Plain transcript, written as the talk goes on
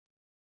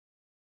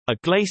A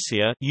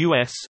glacier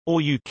US,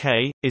 or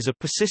UK, is a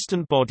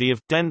persistent body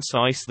of dense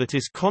ice that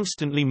is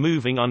constantly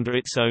moving under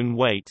its own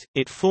weight.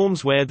 It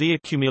forms where the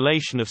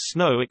accumulation of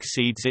snow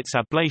exceeds its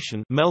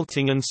ablation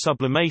melting and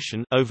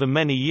sublimation over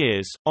many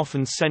years,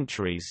 often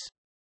centuries.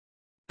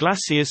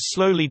 Glaciers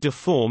slowly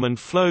deform and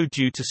flow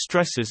due to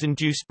stresses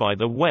induced by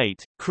their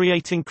weight,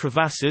 creating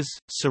crevasses,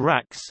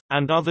 seracs,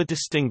 and other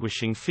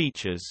distinguishing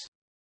features.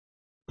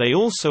 They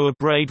also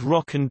abrade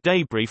rock and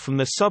debris from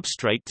the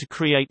substrate to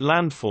create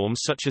landforms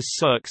such as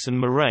cirques and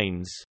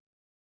moraines.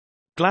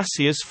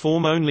 Glaciers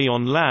form only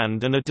on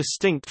land and are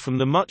distinct from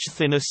the much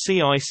thinner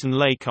sea ice and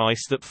lake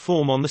ice that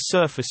form on the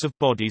surface of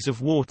bodies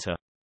of water.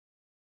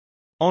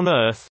 On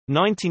Earth,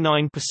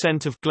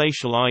 99% of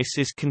glacial ice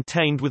is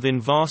contained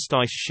within vast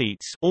ice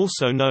sheets,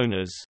 also known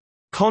as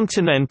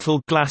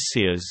continental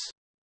glaciers,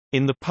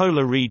 in the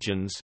polar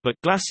regions,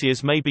 but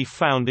glaciers may be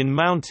found in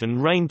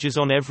mountain ranges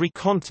on every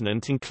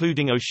continent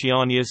including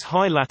Oceania's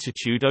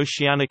high-latitude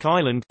oceanic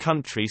island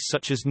countries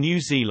such as New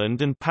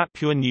Zealand and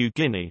Papua New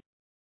Guinea.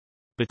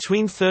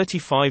 Between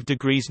 35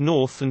 degrees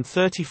north and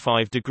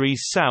 35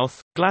 degrees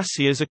south,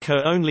 glaciers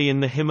occur only in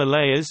the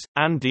Himalayas,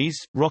 Andes,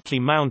 Rocky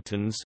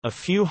Mountains, a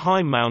few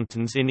high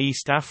mountains in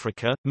East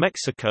Africa,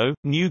 Mexico,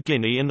 New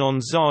Guinea and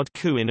on Zard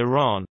Ku in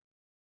Iran.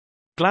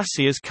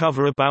 Glaciers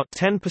cover about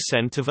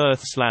 10% of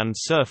Earth's land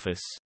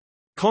surface.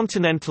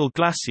 Continental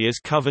glaciers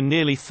cover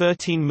nearly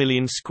 13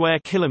 million square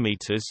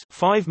kilometers,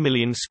 5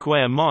 million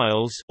square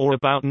miles, or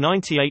about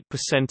 98%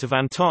 of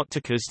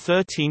Antarctica's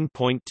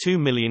 13.2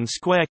 million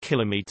square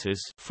kilometers,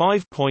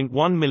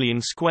 5.1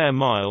 million square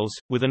miles,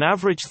 with an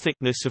average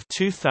thickness of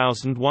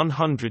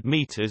 2,100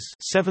 meters,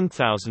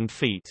 7,000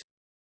 feet.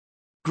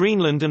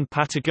 Greenland and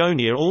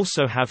Patagonia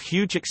also have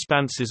huge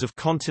expanses of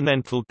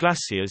continental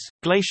glaciers.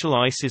 Glacial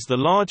ice is the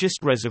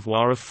largest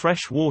reservoir of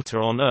fresh water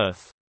on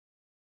Earth.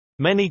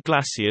 Many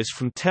glaciers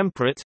from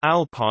temperate,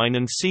 alpine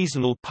and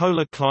seasonal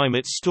polar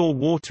climates store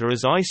water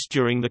as ice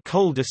during the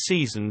colder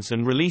seasons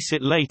and release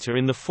it later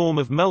in the form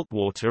of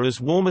meltwater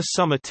as warmer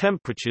summer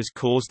temperatures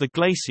cause the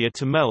glacier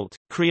to melt,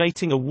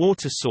 creating a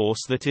water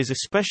source that is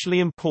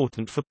especially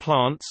important for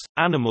plants,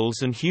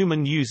 animals and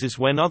human users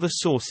when other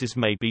sources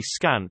may be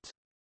scant.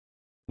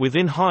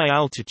 Within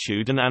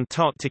high-altitude and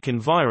Antarctic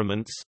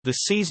environments, the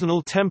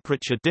seasonal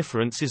temperature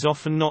difference is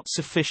often not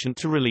sufficient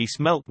to release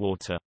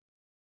meltwater.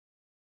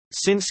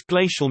 Since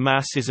glacial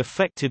mass is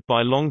affected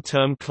by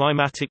long-term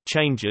climatic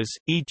changes,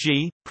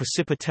 e.g.,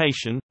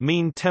 precipitation,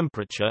 mean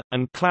temperature,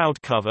 and cloud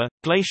cover,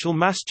 glacial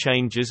mass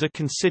changes are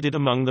considered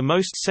among the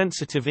most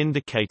sensitive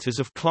indicators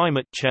of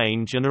climate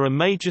change and are a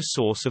major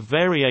source of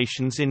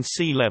variations in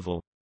sea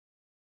level.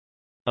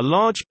 A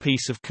large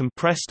piece of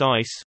compressed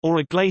ice, or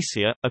a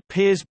glacier,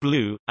 appears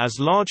blue,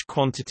 as large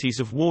quantities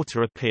of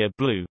water appear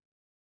blue.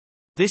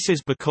 This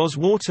is because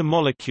water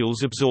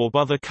molecules absorb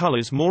other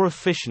colors more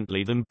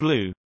efficiently than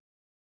blue.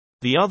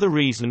 The other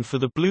reason for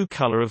the blue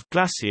color of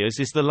glaciers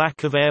is the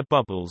lack of air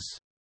bubbles.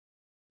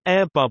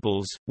 Air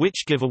bubbles,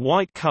 which give a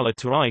white color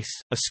to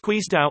ice, are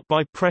squeezed out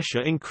by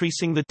pressure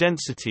increasing the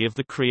density of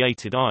the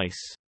created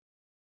ice.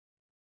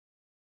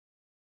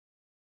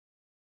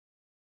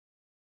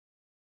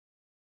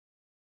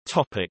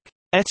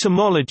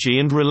 Etymology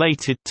and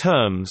related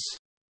terms.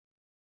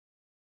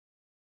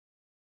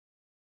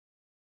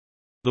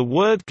 The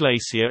word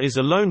glacier is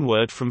a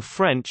loanword from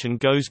French and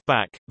goes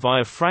back,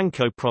 via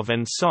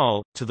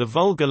Franco-Provençal, to the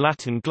Vulgar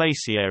Latin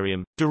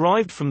glaciarium,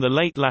 derived from the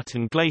late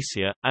Latin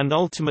glacier, and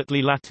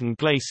ultimately Latin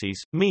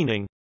glacies,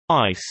 meaning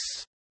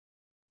ice.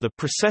 The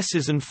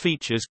processes and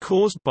features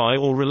caused by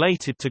or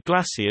related to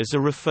glaciers are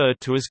referred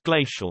to as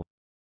glacial.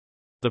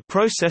 The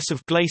process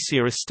of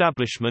glacier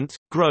establishment,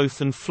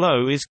 growth and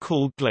flow is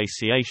called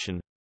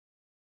glaciation.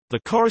 The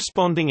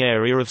corresponding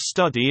area of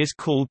study is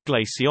called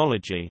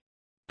glaciology.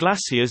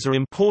 Glaciers are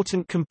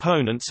important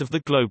components of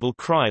the global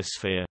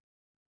cryosphere.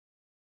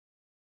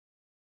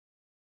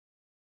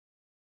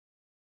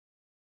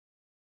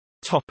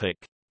 Topic: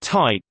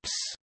 Types.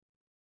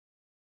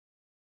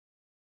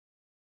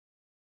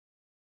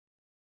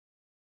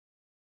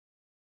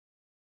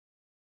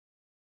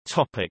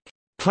 Topic: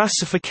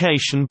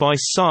 Classification by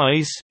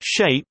size,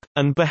 shape,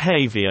 and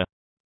behavior.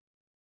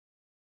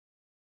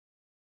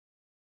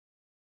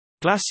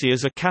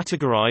 Glaciers are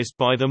categorized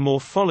by their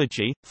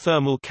morphology,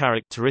 thermal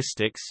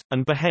characteristics,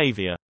 and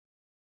behavior.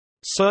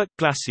 Cirque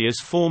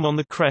glaciers form on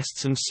the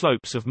crests and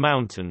slopes of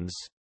mountains.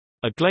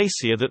 A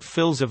glacier that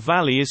fills a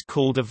valley is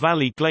called a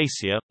valley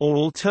glacier, or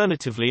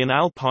alternatively an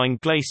alpine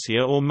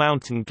glacier or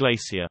mountain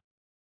glacier.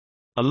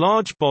 A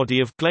large body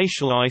of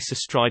glacial ice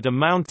astride a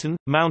mountain,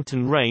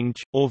 mountain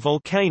range, or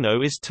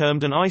volcano is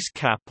termed an ice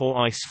cap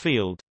or ice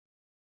field.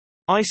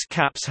 Ice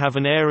caps have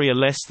an area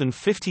less than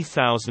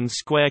 50,000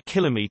 square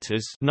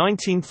kilometers,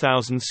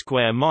 19,000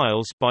 square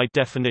miles by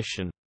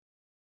definition.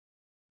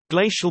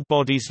 Glacial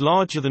bodies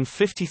larger than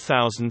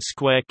 50,000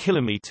 square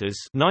kilometers,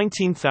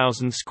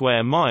 19,000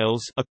 square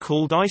miles are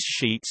called ice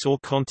sheets or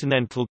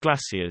continental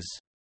glaciers.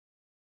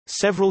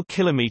 Several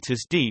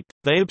kilometers deep,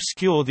 they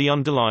obscure the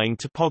underlying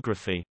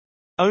topography.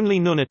 Only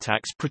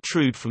nunataks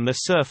protrude from their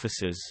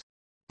surfaces.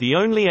 The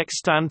only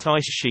extant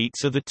ice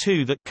sheets are the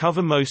two that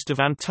cover most of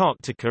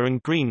Antarctica and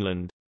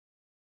Greenland.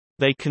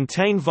 They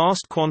contain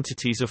vast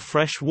quantities of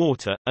fresh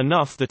water,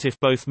 enough that if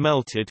both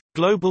melted,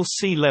 global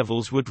sea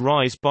levels would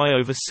rise by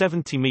over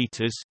 70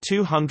 meters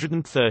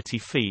 (230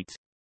 feet).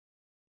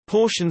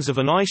 Portions of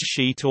an ice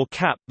sheet or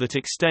cap that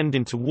extend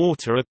into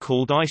water are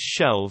called ice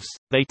shelves.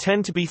 They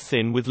tend to be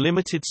thin with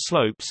limited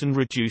slopes and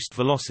reduced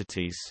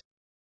velocities.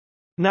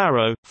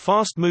 Narrow,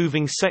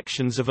 fast-moving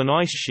sections of an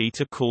ice sheet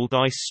are called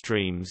ice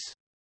streams.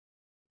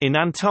 In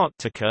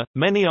Antarctica,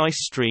 many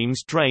ice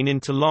streams drain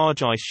into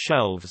large ice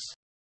shelves.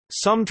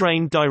 Some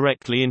drain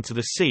directly into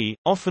the sea,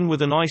 often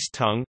with an ice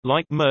tongue,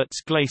 like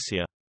Mertz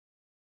Glacier.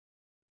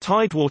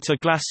 Tidewater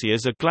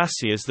glaciers are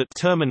glaciers that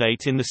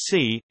terminate in the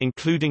sea,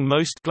 including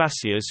most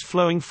glaciers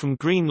flowing from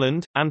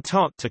Greenland,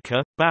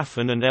 Antarctica,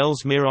 Baffin and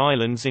Ellesmere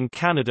Islands in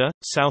Canada,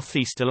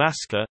 southeast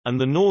Alaska, and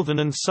the northern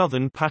and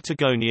southern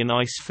Patagonian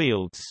ice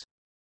fields.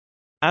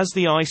 As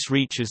the ice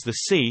reaches the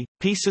sea,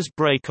 pieces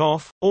break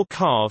off, or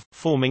calve,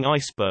 forming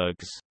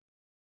icebergs.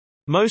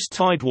 Most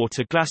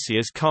tidewater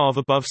glaciers calve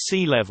above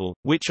sea level,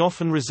 which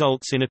often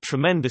results in a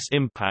tremendous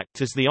impact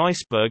as the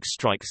iceberg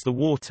strikes the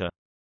water.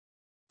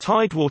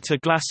 Tidewater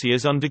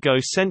glaciers undergo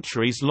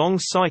centuries-long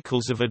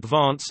cycles of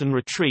advance and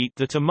retreat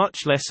that are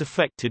much less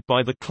affected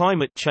by the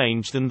climate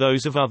change than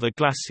those of other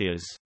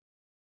glaciers.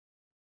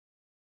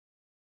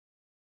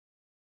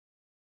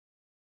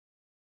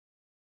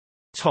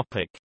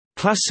 Topic: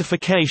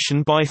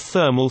 Classification by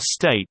thermal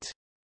state.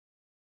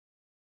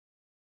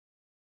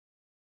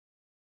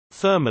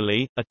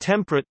 Thermally, a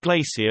temperate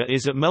glacier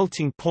is at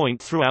melting point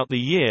throughout the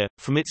year,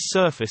 from its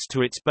surface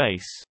to its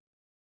base.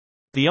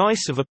 The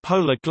ice of a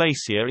polar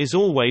glacier is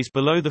always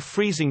below the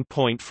freezing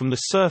point from the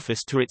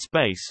surface to its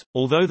base,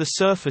 although the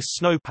surface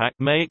snowpack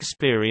may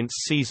experience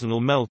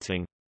seasonal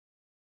melting.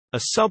 A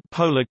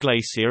subpolar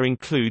glacier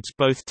includes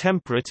both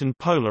temperate and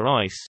polar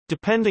ice,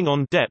 depending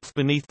on depth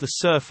beneath the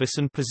surface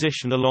and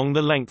position along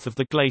the length of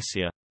the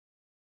glacier.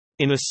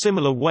 In a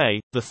similar way,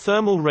 the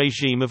thermal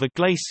regime of a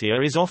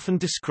glacier is often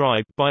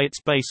described by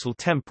its basal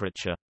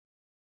temperature.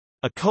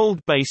 A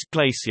cold-based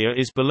glacier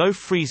is below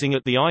freezing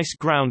at the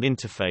ice-ground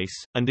interface,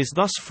 and is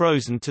thus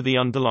frozen to the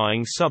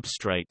underlying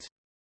substrate.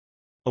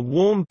 A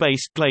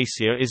warm-based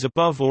glacier is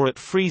above or at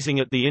freezing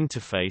at the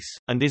interface,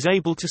 and is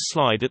able to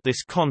slide at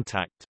this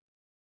contact.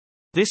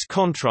 This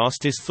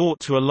contrast is thought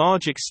to a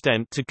large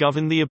extent to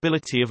govern the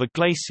ability of a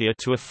glacier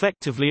to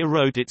effectively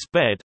erode its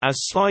bed,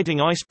 as sliding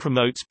ice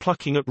promotes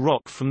plucking at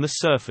rock from the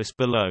surface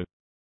below.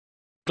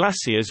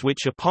 Glaciers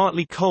which are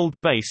partly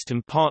cold-based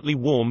and partly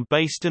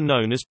warm-based are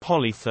known as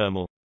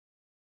polythermal.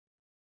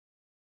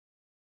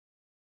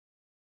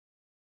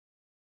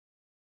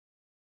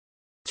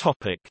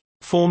 Topic: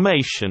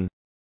 Formation.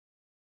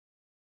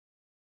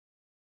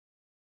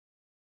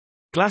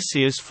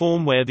 Glaciers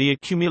form where the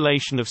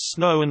accumulation of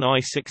snow and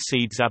ice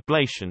exceeds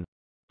ablation.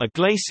 A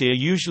glacier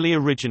usually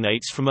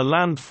originates from a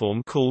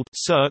landform called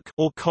cirque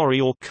or corrie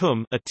or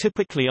cum, a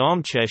typically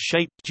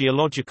armchair-shaped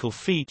geological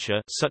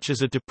feature such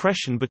as a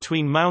depression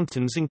between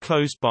mountains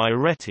enclosed by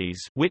arêtes,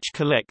 which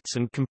collects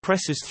and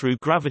compresses through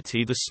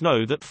gravity the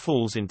snow that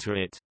falls into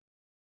it.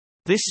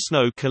 This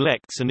snow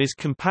collects and is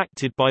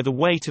compacted by the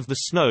weight of the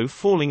snow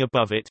falling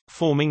above it,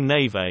 forming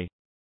névé.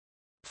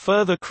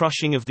 Further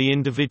crushing of the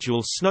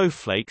individual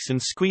snowflakes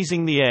and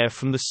squeezing the air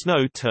from the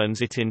snow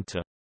turns it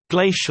into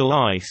glacial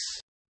ice.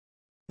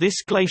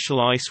 This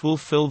glacial ice will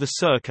fill the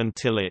cirque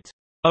until it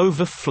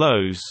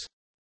overflows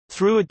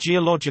through a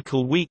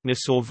geological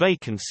weakness or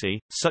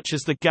vacancy, such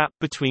as the gap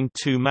between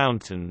two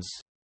mountains.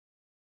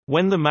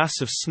 When the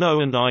mass of snow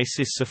and ice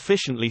is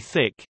sufficiently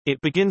thick,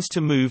 it begins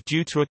to move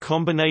due to a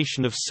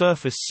combination of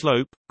surface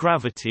slope,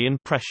 gravity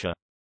and pressure.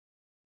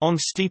 On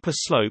steeper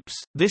slopes,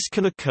 this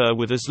can occur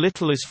with as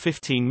little as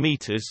 15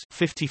 meters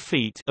 (50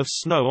 feet) of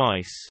snow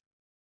ice.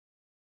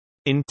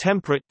 In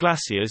temperate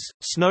glaciers,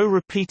 snow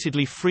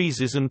repeatedly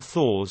freezes and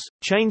thaws,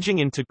 changing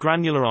into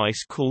granular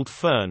ice called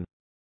firn.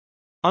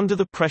 Under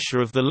the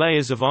pressure of the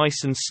layers of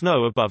ice and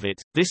snow above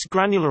it, this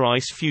granular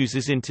ice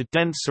fuses into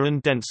denser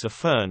and denser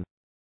firn.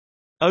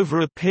 Over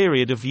a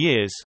period of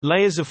years,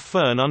 layers of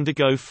firn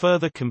undergo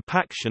further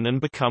compaction and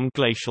become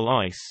glacial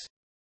ice.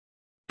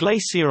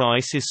 Glacier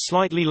ice is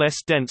slightly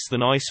less dense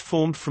than ice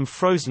formed from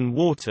frozen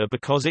water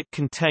because it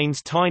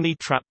contains tiny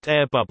trapped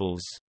air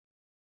bubbles.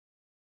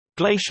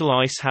 Glacial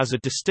ice has a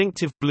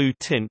distinctive blue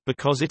tint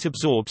because it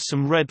absorbs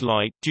some red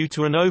light due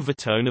to an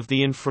overtone of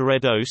the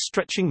infrared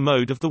O-stretching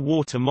mode of the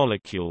water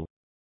molecule.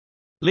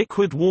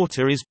 Liquid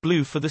water is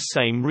blue for the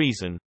same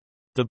reason.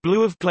 The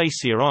blue of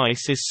glacier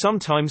ice is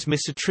sometimes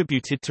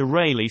misattributed to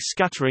Rayleigh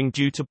scattering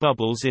due to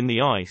bubbles in the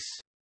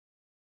ice.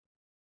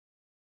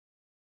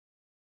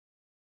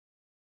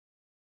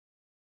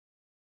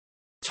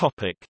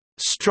 Topic: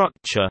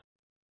 Structure.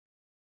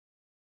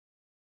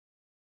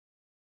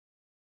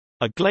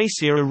 A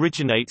glacier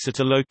originates at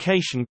a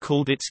location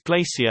called its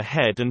glacier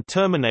head and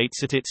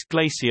terminates at its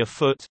glacier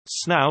foot,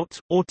 snout,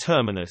 or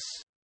terminus.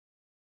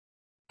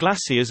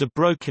 Glaciers are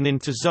broken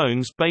into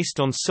zones based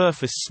on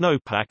surface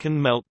snowpack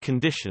and melt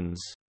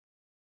conditions.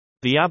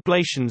 The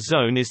ablation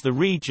zone is the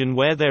region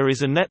where there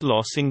is a net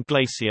loss in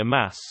glacier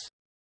mass.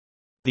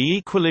 The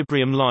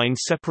equilibrium line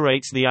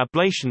separates the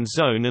ablation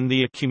zone and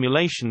the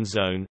accumulation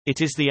zone.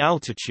 It is the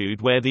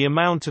altitude where the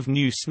amount of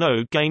new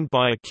snow gained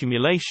by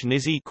accumulation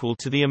is equal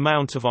to the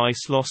amount of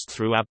ice lost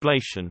through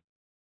ablation.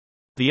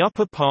 The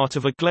upper part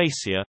of a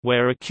glacier,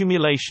 where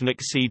accumulation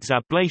exceeds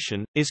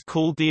ablation, is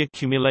called the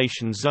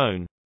accumulation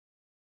zone.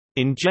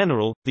 In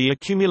general, the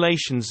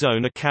accumulation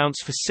zone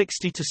accounts for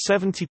 60 to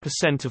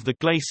 70% of the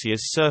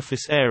glacier's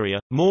surface area,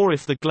 more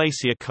if the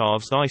glacier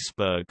carves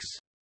icebergs.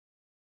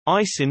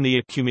 Ice in the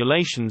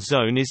accumulation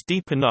zone is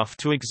deep enough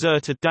to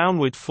exert a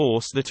downward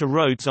force that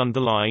erodes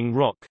underlying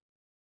rock.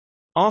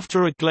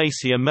 After a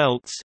glacier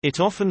melts,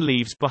 it often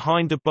leaves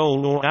behind a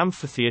bowl or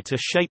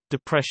amphitheater-shaped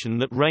depression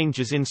that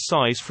ranges in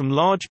size from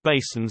large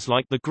basins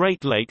like the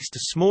Great Lakes to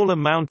smaller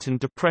mountain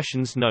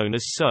depressions known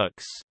as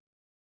cirques.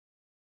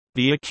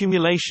 The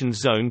accumulation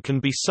zone can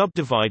be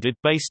subdivided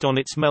based on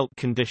its melt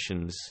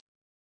conditions.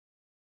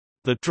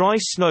 The dry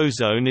snow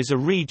zone is a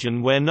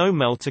region where no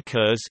melt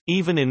occurs,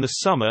 even in the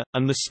summer,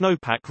 and the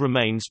snowpack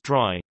remains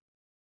dry.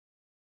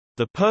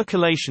 The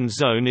percolation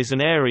zone is an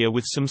area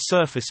with some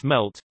surface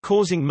melt,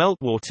 causing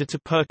meltwater to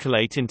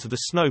percolate into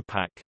the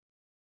snowpack.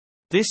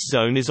 This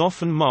zone is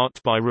often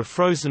marked by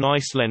refrozen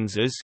ice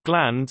lenses,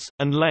 glands,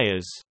 and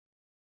layers.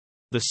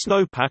 The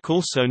snowpack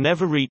also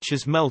never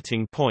reaches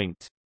melting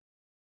point.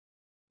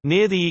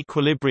 Near the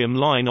equilibrium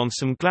line on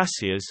some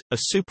glaciers, a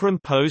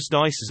superimposed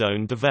ice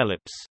zone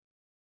develops.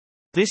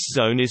 This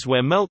zone is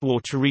where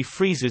meltwater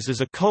refreezes as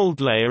a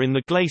cold layer in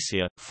the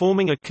glacier,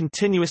 forming a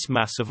continuous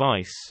mass of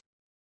ice.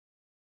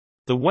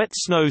 The wet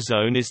snow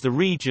zone is the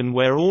region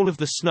where all of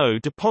the snow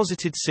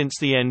deposited since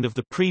the end of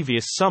the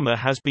previous summer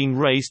has been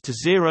raised to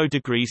 0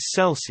 degrees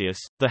Celsius.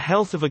 The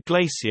health of a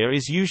glacier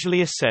is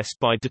usually assessed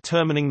by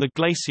determining the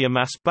glacier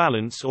mass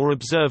balance or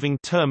observing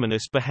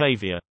terminus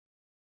behavior.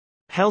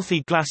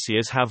 Healthy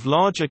glaciers have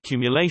large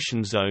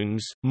accumulation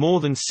zones, more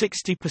than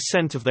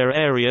 60% of their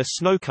area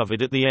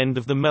snow-covered at the end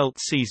of the melt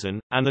season,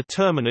 and a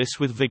terminus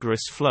with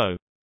vigorous flow.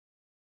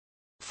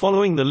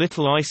 Following the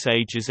Little Ice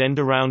Age's end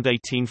around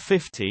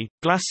 1850,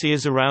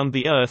 glaciers around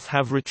the Earth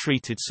have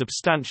retreated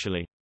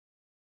substantially.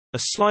 A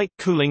slight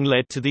cooling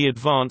led to the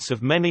advance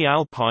of many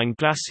alpine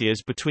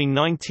glaciers between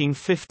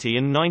 1950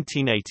 and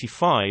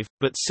 1985,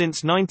 but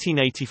since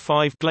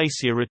 1985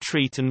 glacier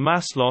retreat and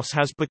mass loss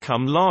has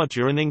become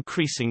larger and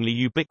increasingly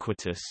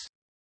ubiquitous.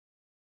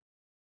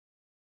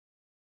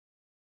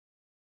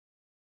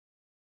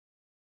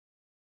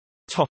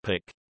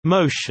 Topic: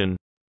 Motion.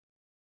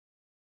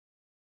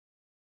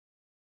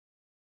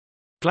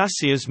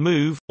 Glaciers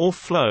move, or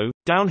flow,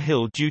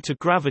 downhill due to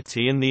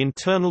gravity and the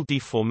internal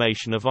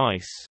deformation of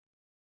ice.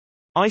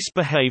 Ice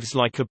behaves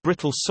like a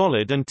brittle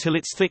solid until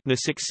its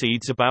thickness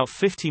exceeds about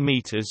 50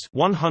 meters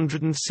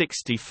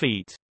 (160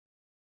 feet).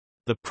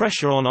 The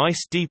pressure on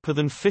ice deeper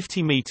than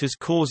 50 meters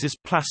causes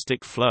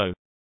plastic flow.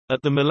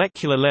 At the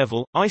molecular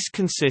level, ice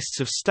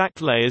consists of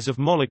stacked layers of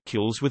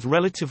molecules with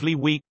relatively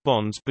weak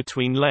bonds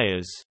between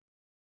layers.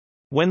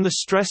 When the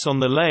stress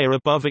on the layer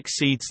above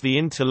exceeds the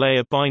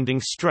interlayer binding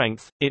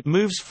strength, it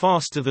moves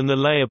faster than the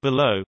layer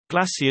below.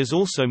 Glaciers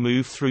also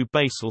move through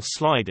basal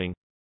sliding.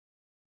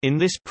 In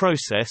this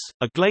process,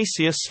 a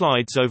glacier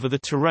slides over the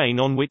terrain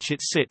on which it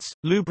sits,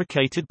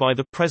 lubricated by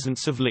the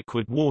presence of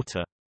liquid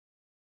water.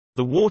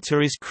 The water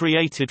is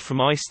created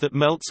from ice that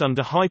melts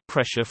under high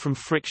pressure from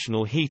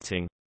frictional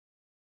heating.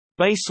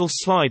 Basal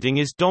sliding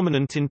is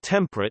dominant in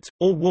temperate,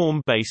 or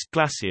warm-based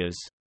glaciers.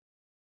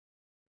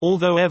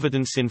 Although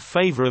evidence in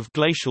favor of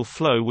glacial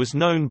flow was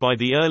known by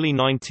the early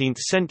 19th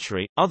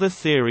century, other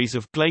theories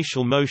of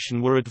glacial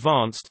motion were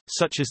advanced,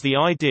 such as the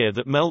idea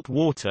that melt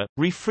water,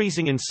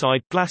 refreezing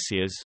inside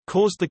glaciers,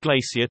 caused the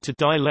glacier to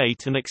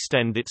dilate and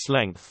extend its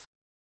length.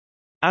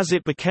 As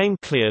it became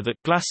clear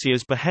that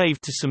glaciers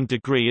behaved to some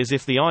degree as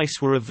if the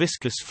ice were a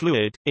viscous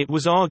fluid, it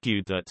was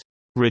argued that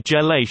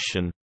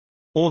regelation,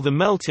 or the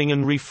melting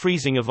and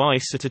refreezing of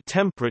ice at a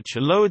temperature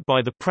lowered by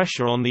the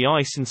pressure on the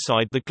ice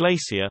inside the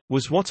glacier,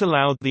 was what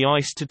allowed the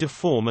ice to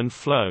deform and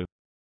flow.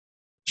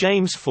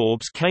 James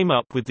Forbes came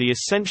up with the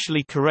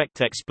essentially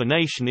correct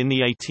explanation in the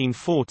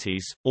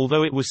 1840s,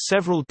 although it was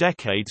several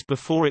decades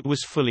before it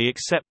was fully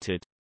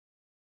accepted.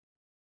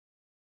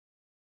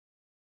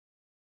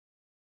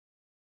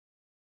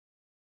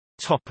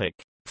 Topic: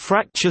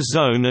 Fracture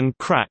zone and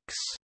cracks.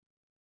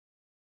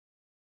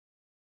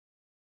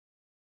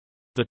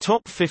 The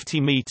top 50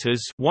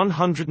 meters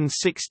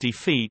 (160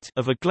 feet)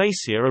 of a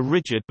glacier are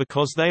rigid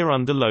because they are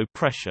under low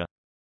pressure.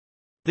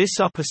 This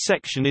upper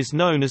section is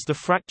known as the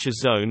fracture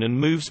zone and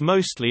moves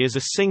mostly as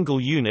a single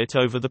unit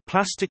over the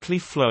plastically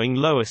flowing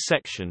lower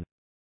section.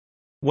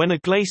 When a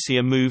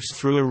glacier moves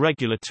through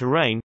irregular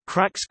terrain,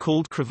 cracks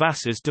called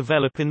crevasses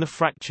develop in the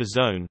fracture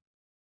zone.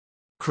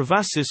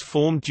 Crevasses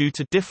form due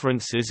to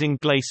differences in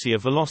glacier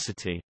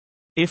velocity.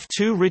 If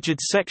two rigid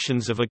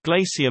sections of a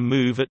glacier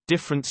move at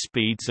different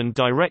speeds and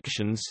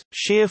directions,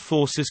 shear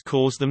forces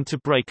cause them to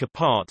break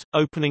apart,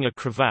 opening a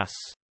crevasse.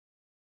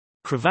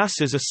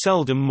 Crevasses are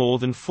seldom more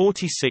than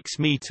 46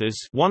 meters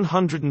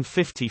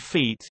 (150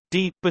 feet)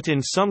 deep, but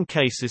in some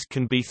cases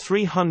can be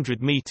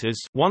 300 meters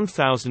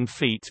 (1000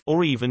 feet)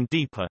 or even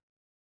deeper.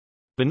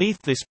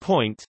 Beneath this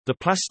point, the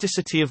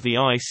plasticity of the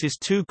ice is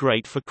too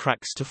great for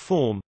cracks to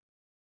form.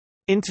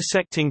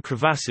 Intersecting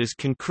crevasses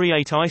can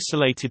create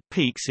isolated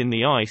peaks in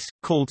the ice,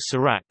 called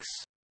seracs.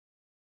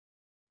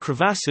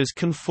 Crevasses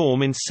can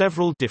form in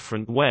several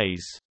different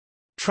ways.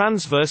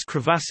 Transverse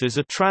crevasses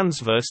are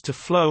transverse to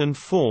flow and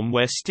form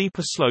where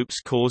steeper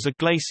slopes cause a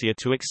glacier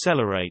to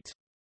accelerate.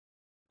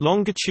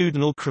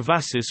 Longitudinal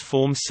crevasses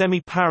form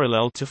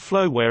semi-parallel to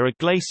flow where a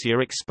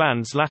glacier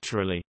expands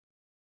laterally.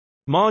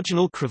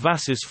 Marginal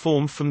crevasses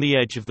form from the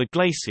edge of the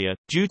glacier,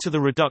 due to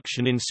the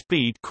reduction in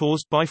speed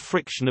caused by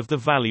friction of the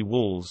valley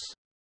walls.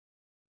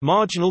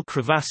 Marginal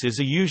crevasses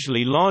are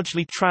usually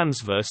largely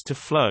transverse to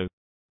flow.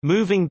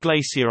 Moving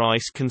glacier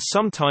ice can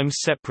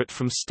sometimes separate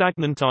from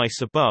stagnant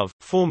ice above,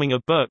 forming a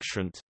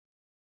bergschrund.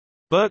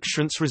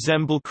 Bergschrunds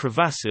resemble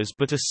crevasses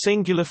but are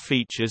singular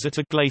features at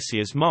a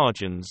glacier's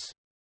margins.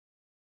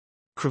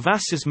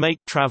 Crevasses make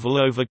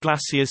travel over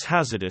glaciers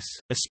hazardous,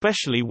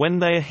 especially when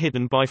they are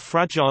hidden by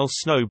fragile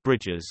snow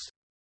bridges.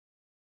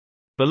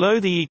 Below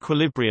the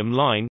equilibrium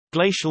line,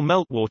 glacial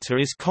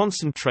meltwater is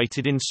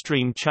concentrated in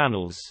stream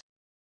channels.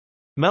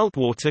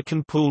 Meltwater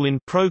can pool in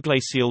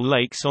proglacial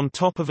lakes on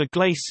top of a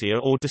glacier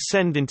or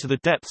descend into the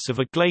depths of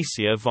a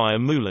glacier via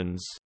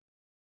moulins.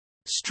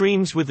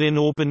 Streams within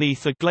or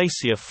beneath a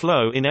glacier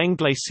flow in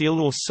englacial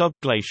or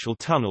subglacial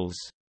tunnels.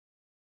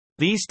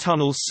 These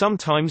tunnels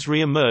sometimes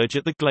re-emerge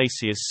at the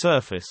glacier's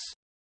surface.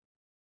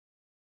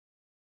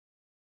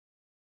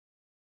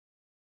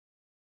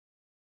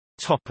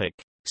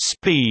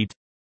 Speed.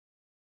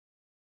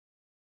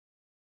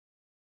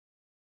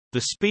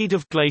 The speed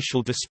of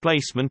glacial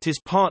displacement is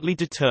partly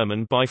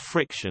determined by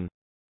friction.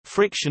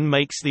 Friction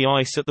makes the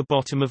ice at the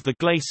bottom of the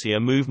glacier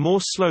move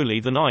more slowly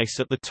than ice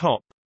at the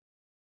top.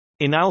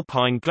 In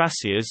alpine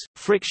glaciers,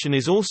 friction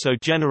is also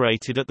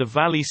generated at the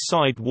valley's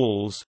side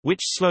walls,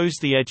 which slows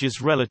the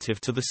edges relative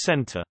to the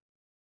center.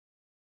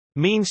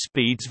 Mean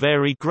speeds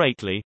vary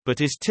greatly, but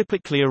is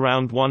typically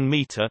around 1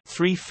 meter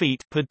 (3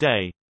 feet) per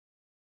day.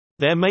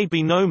 There may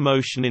be no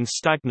motion in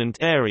stagnant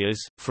areas,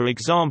 for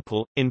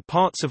example, in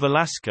parts of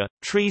Alaska,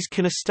 trees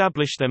can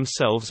establish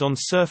themselves on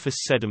surface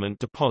sediment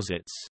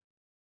deposits.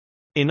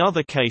 In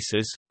other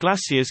cases,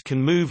 glaciers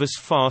can move as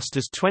fast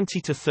as 20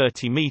 to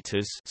 30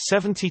 meters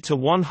 (70 to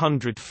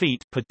 100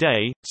 feet) per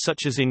day,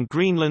 such as in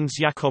Greenland's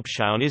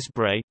Jakobshavn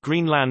Isbrae,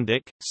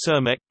 Greenlandic,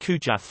 Cermak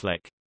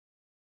Kujathleq.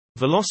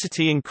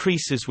 Velocity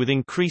increases with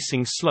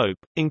increasing slope,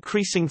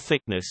 increasing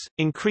thickness,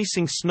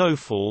 increasing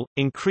snowfall,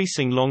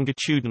 increasing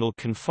longitudinal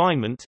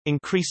confinement,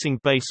 increasing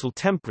basal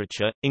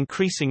temperature,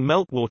 increasing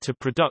meltwater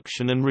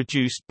production and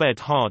reduced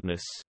bed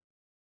hardness.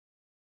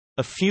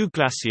 A few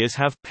glaciers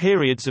have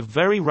periods of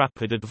very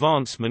rapid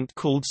advancement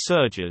called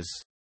surges.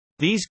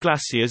 These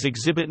glaciers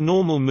exhibit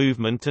normal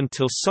movement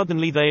until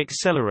suddenly they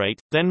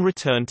accelerate, then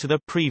return to their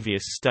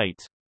previous state.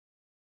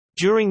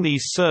 During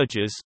these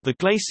surges, the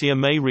glacier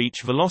may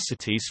reach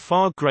velocities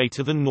far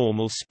greater than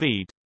normal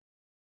speed.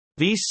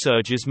 These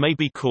surges may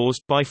be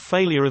caused by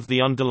failure of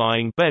the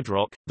underlying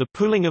bedrock, the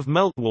pooling of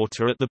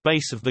meltwater at the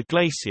base of the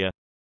glacier,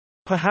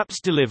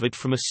 perhaps delivered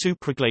from a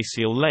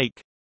supraglacial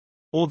lake,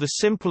 or the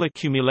simple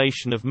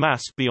accumulation of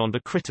mass beyond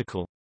a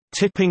critical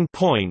tipping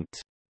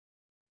point.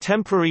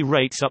 Temporary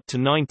rates up to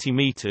 90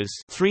 meters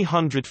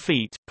 (300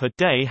 feet) per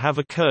day have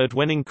occurred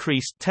when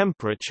increased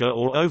temperature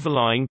or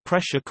overlying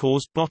pressure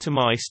caused bottom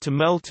ice to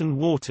melt and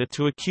water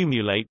to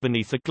accumulate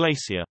beneath a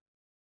glacier.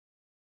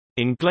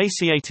 In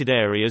glaciated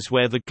areas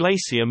where the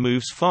glacier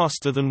moves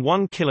faster than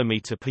 1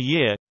 km per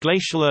year,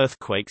 glacial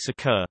earthquakes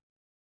occur.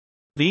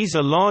 These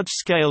are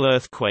large-scale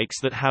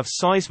earthquakes that have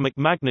seismic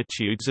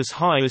magnitudes as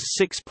high as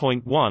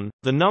 6.1.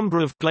 The number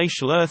of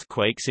glacial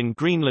earthquakes in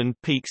Greenland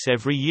peaks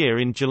every year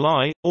in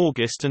July,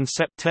 August and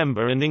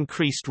September and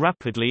increased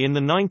rapidly in the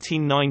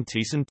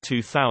 1990s and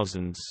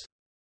 2000s.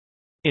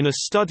 In a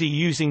study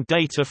using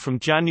data from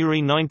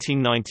January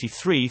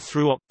 1993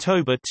 through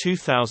October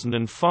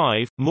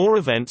 2005, more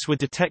events were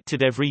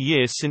detected every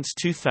year since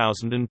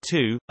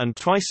 2002, and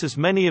twice as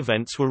many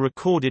events were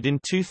recorded in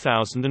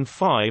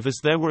 2005 as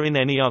there were in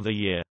any other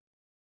year.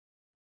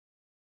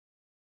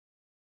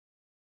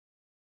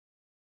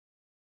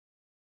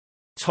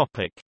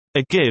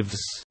 Ogives.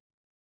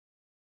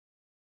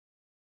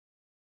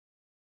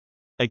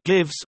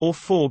 Ogives or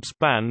Forbes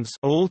bands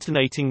are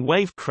alternating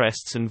wave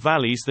crests and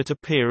valleys that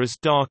appear as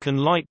dark and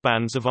light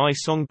bands of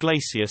ice on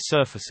glacier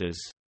surfaces.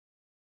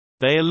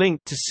 They are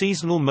linked to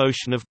seasonal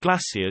motion of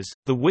glaciers.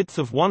 The width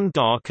of one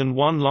dark and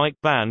one light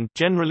band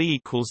generally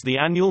equals the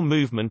annual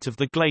movement of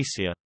the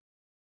glacier.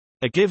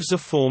 Ogives are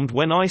formed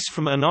when ice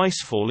from an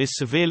icefall is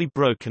severely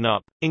broken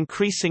up,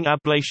 increasing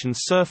ablation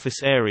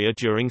surface area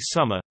during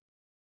summer.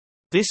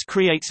 This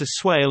creates a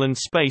swale and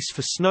space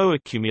for snow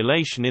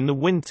accumulation in the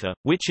winter,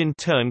 which in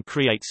turn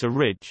creates a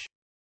ridge.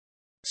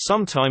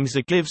 Sometimes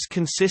ogives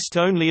consist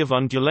only of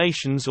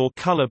undulations or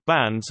color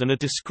bands and are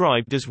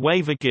described as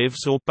wave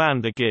ogives or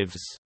band ogives.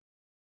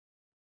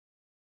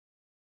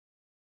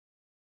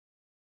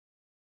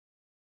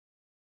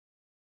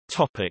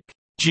 Topic: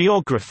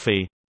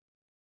 Geography.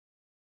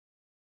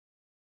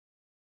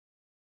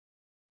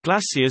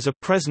 Glaciers are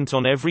present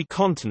on every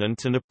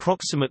continent and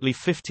approximately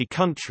 50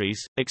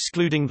 countries,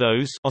 excluding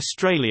those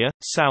Australia,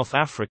 South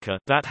Africa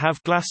that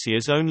have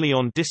glaciers only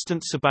on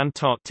distant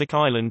subantarctic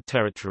island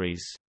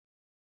territories.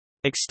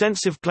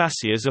 Extensive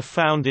glaciers are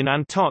found in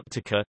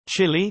Antarctica,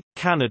 Chile,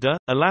 Canada,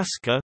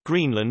 Alaska,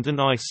 Greenland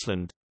and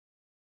Iceland.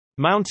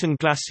 Mountain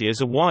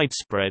glaciers are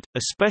widespread,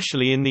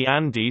 especially in the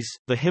Andes,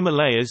 the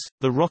Himalayas,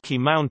 the Rocky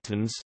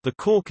Mountains, the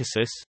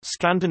Caucasus,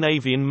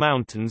 Scandinavian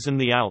mountains and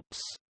the Alps.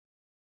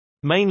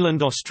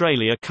 Mainland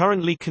Australia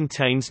currently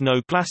contains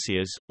no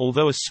glaciers,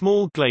 although a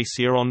small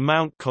glacier on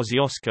Mount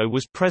Kosciuszko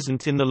was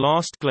present in the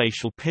last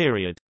glacial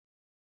period.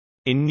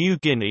 In New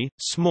Guinea,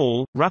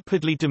 small,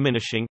 rapidly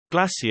diminishing,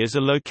 glaciers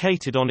are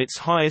located on its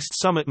highest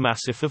summit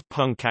massif of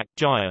Puncak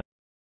Jaya.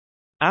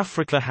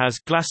 Africa has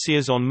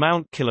glaciers on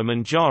Mount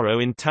Kilimanjaro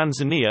in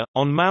Tanzania,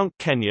 on Mount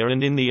Kenya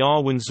and in the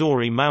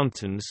Rwenzori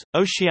Mountains.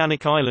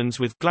 Oceanic islands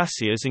with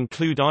glaciers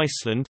include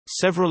Iceland,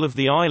 several of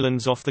the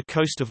islands off the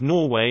coast of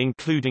Norway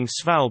including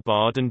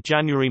Svalbard and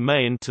January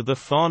Mayen to the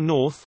far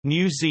north,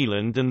 New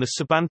Zealand and the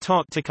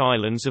subantarctic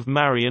islands of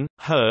Marion,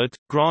 Heard,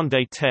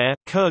 Grande Terre,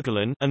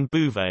 Kerguelen and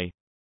Bouvet.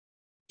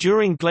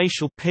 During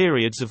glacial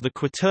periods of the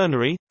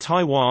Quaternary,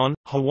 Taiwan,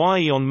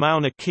 Hawaii on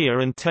Mauna Kea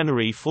and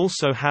Tenerife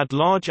also had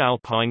large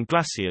alpine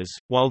glaciers,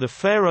 while the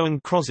Faroe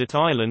and Crozet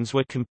Islands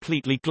were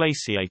completely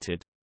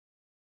glaciated.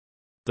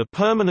 The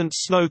permanent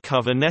snow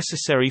cover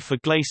necessary for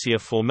glacier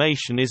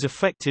formation is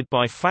affected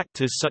by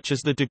factors such as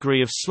the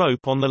degree of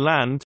slope on the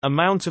land,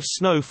 amount of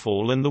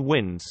snowfall and the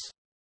winds.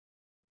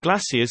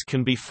 Glaciers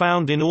can be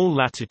found in all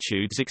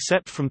latitudes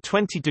except from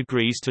 20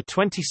 degrees to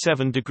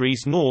 27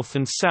 degrees north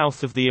and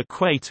south of the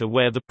equator,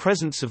 where the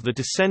presence of the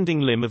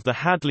descending limb of the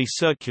Hadley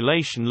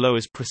circulation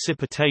lowers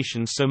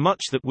precipitation so much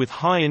that with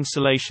high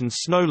insolation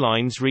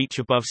snowlines reach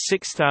above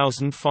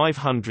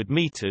 6,500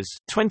 meters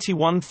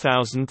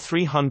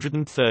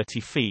 (21,330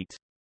 feet).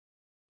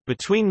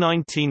 Between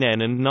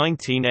 19N and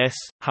 19S,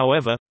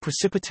 however,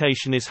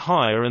 precipitation is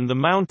higher and the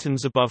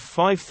mountains above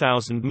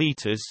 5,000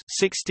 meters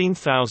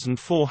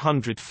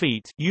 (16,400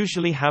 feet)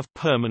 usually have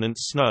permanent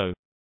snow.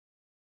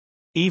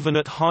 Even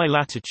at high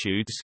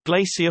latitudes,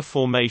 glacier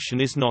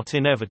formation is not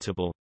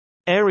inevitable.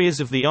 Areas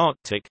of the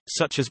Arctic,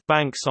 such as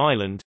Banks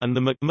Island, and the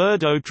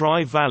McMurdo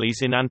Dry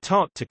Valleys in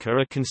Antarctica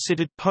are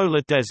considered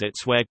polar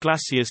deserts where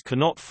glaciers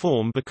cannot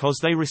form because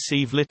they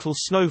receive little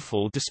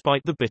snowfall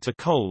despite the bitter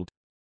cold.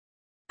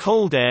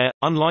 Cold air,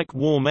 unlike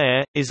warm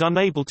air, is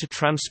unable to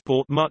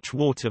transport much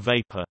water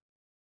vapor.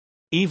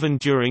 Even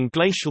during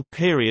glacial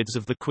periods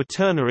of the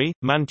Quaternary,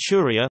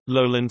 Manchuria,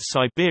 lowland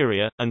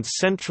Siberia, and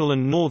central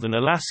and northern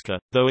Alaska,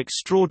 though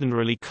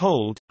extraordinarily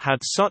cold, had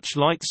such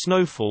light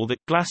snowfall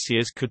that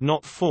glaciers could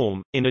not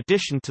form. In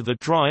addition to the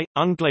dry,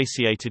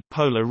 unglaciated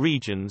polar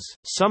regions,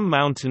 some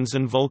mountains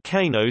and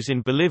volcanoes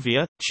in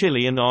Bolivia,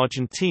 Chile, and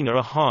Argentina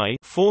are high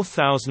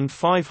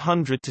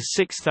 4,500 to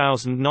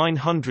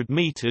 6,900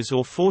 meters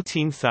or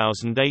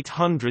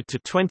 14,800 to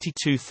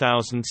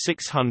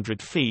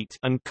 22,600 feet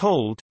and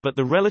cold, but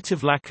the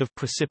relative lack of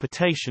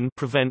precipitation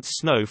prevents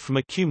snow from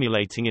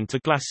accumulating into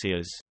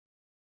glaciers.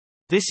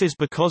 This is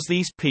because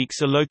these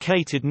peaks are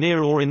located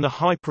near or in the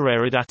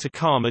hyperarid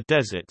Atacama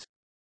Desert.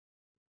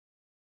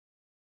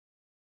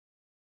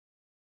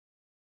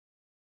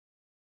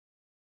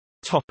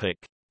 Topic: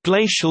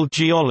 Glacial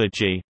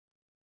geology.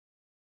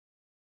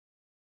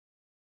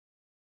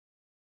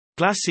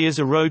 Glaciers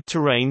erode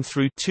terrain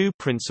through two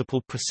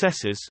principal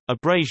processes,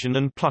 abrasion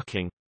and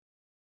plucking.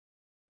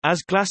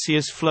 As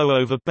glaciers flow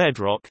over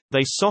bedrock,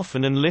 they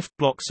soften and lift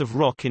blocks of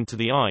rock into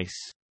the ice.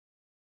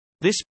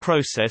 This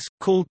process,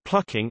 called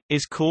plucking,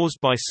 is caused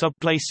by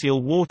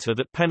subglacial water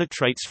that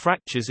penetrates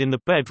fractures in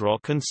the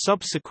bedrock and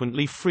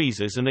subsequently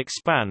freezes and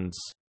expands.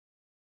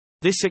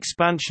 This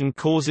expansion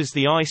causes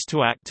the ice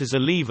to act as a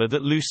lever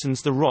that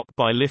loosens the rock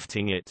by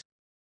lifting it.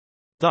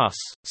 Thus,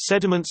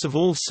 sediments of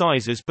all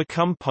sizes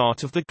become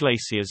part of the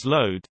glacier's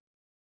load.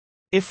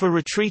 If a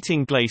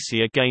retreating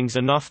glacier gains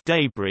enough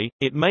debris,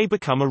 it may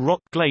become a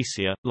rock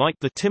glacier, like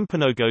the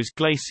Timpanogos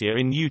Glacier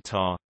in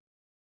Utah.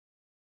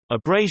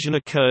 Abrasion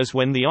occurs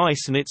when the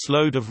ice and its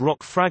load of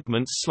rock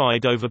fragments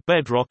slide over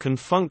bedrock and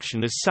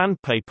function as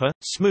sandpaper,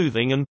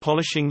 smoothing and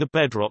polishing the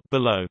bedrock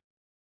below.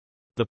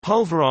 The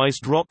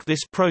pulverized rock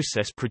this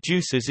process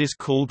produces is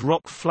called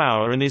rock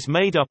flour and is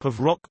made up of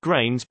rock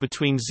grains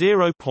between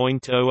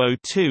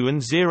 0.002 and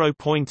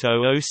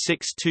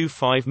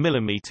 0.00625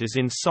 mm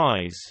in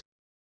size.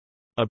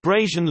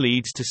 Abrasion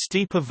leads to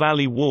steeper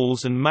valley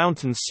walls and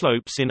mountain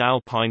slopes in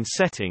alpine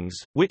settings,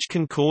 which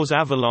can cause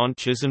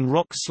avalanches and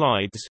rock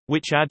slides,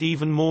 which add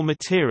even more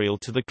material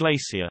to the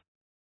glacier.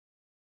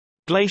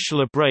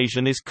 Glacial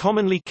abrasion is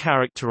commonly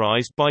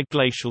characterized by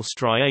glacial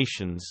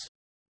striations.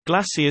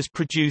 Glaciers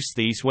produce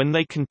these when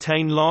they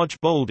contain large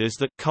boulders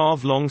that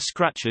carve long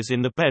scratches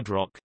in the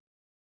bedrock.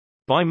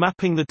 By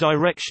mapping the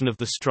direction of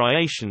the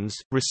striations,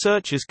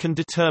 researchers can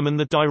determine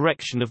the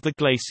direction of the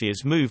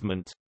glacier's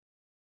movement.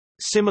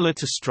 Similar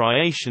to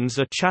striations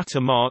are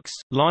chatter marks,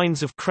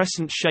 lines of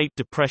crescent-shaped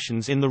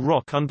depressions in the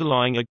rock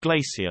underlying a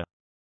glacier.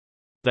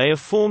 They are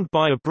formed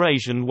by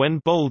abrasion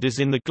when boulders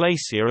in the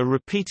glacier are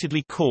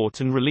repeatedly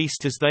caught and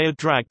released as they are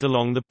dragged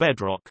along the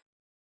bedrock.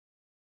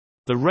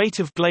 The rate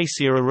of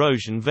glacier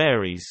erosion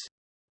varies.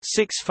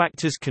 6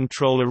 factors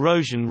control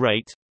erosion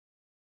rate: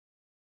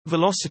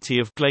 velocity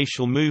of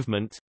glacial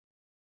movement,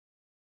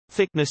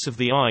 thickness of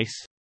the ice,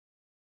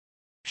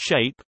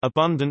 shape,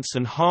 abundance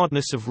and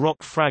hardness of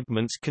rock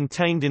fragments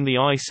contained in the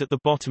ice at the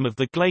bottom of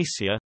the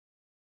glacier,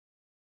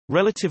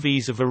 relative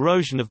ease of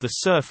erosion of the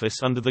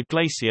surface under the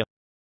glacier,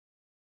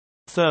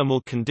 thermal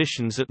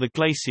conditions at the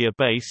glacier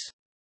base,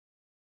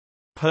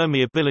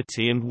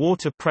 permeability and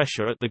water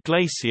pressure at the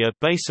glacier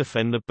base.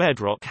 Often the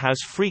bedrock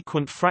has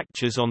frequent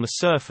fractures on the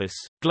surface.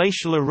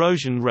 Glacial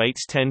erosion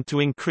rates tend to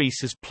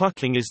increase as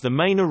plucking is the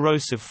main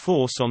erosive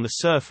force on the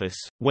surface.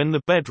 When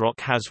the bedrock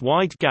has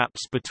wide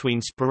gaps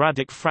between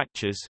sporadic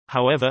fractures,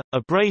 however,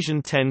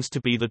 abrasion tends to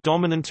be the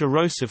dominant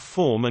erosive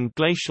form and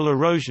glacial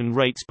erosion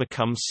rates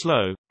become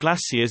slow.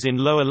 Glaciers in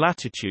lower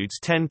latitudes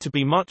tend to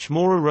be much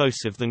more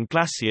erosive than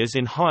glaciers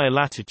in higher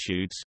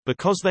latitudes,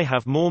 because they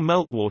have more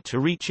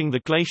meltwater reaching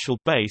the glacial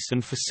base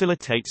and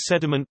facilitate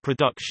sediment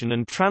production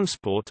and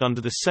transport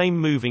under the same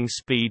moving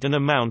speed and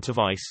amount of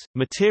ice.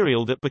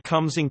 Material that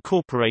becomes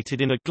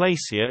incorporated in a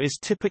glacier is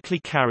typically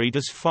carried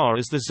as far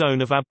as the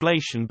zone of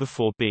ablation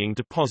before being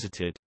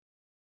deposited.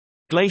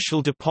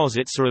 Glacial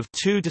deposits are of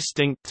 2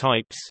 distinct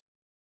types.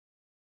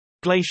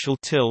 Glacial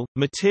till,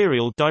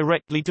 material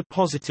directly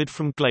deposited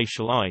from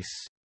glacial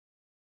ice.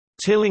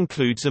 Till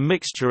includes a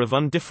mixture of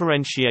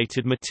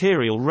undifferentiated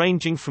material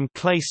ranging from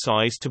clay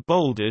size to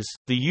boulders,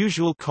 the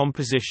usual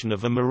composition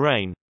of a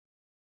moraine.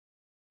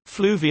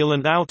 Fluvial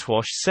and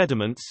outwash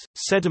sediments,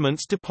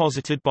 sediments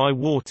deposited by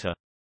water.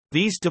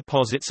 These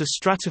deposits are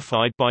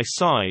stratified by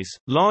size.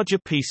 Larger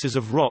pieces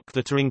of rock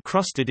that are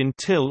encrusted in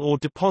till or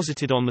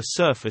deposited on the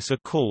surface are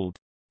called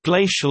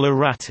glacial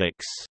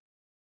erratics.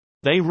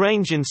 They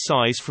range in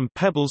size from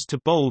pebbles to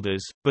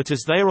boulders, but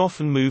as they are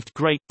often moved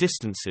great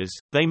distances,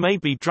 they may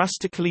be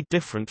drastically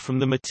different from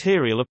the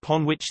material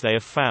upon which they are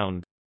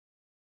found.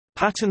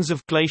 Patterns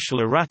of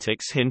glacial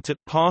erratics hint at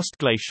past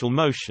glacial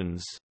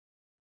motions.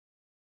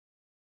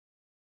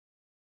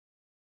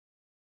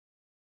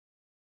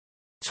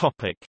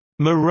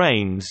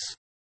 Moraines.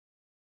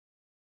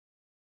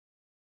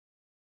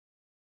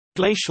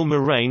 Glacial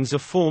moraines are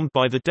formed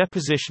by the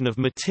deposition of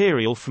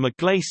material from a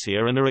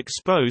glacier and are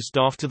exposed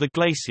after the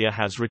glacier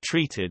has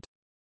retreated.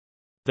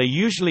 They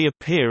usually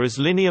appear as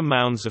linear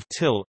mounds of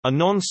till, a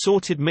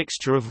non-sorted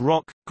mixture of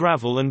rock,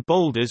 gravel and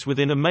boulders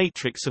within a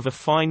matrix of a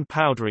fine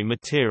powdery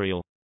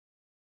material.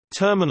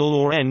 Terminal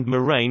or end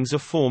moraines are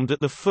formed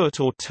at the foot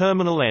or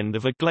terminal end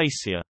of a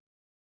glacier.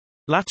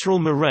 Lateral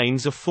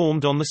moraines are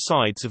formed on the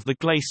sides of the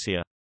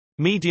glacier.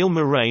 Medial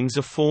moraines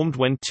are formed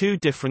when 2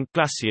 different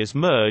glaciers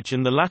merge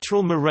and the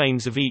lateral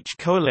moraines of each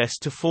coalesce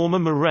to form a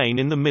moraine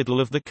in the middle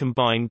of the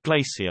combined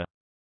glacier.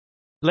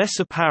 Less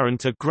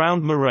apparent are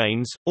ground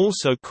moraines,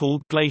 also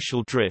called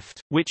glacial drift,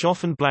 which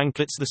often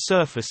blankets the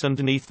surface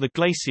underneath the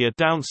glacier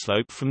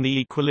downslope from the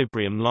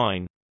equilibrium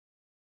line.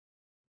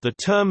 The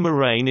term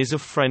moraine is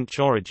of French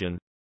origin.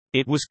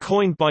 It was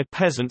coined by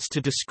peasants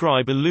to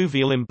describe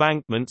alluvial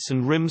embankments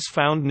and rims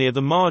found near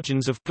the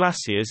margins of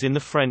glaciers in the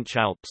French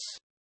Alps.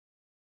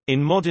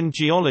 In modern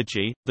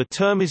geology, the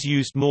term is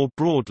used more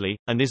broadly,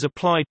 and is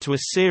applied to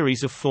a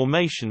series of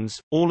formations,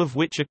 all of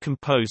which are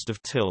composed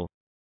of till.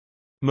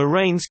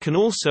 Moraines can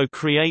also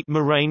create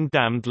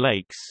moraine-dammed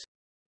lakes.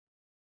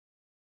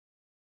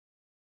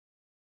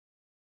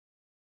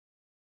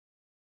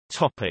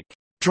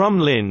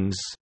 Drumlins.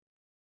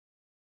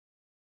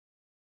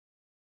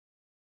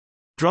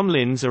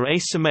 Drumlins are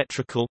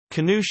asymmetrical,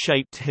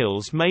 canoe-shaped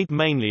hills made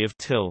mainly of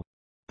till.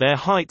 Their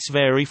heights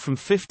vary from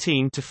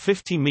 15 to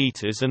 50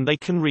 meters and they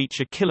can reach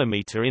a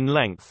kilometer in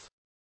length.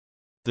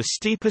 The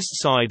steepest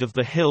side of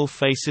the hill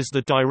faces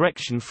the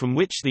direction from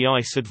which the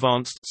ice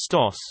advanced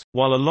 (stos),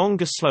 while a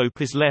longer slope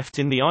is left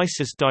in the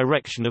ice's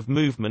direction of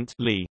movement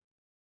 (lee).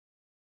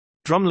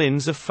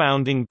 Drumlins are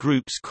found in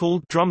groups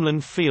called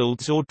drumlin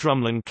fields or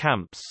drumlin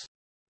camps.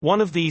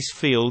 One of these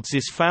fields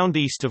is found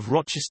east of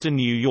Rochester,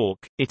 New York.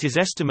 It is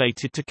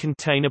estimated to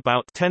contain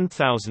about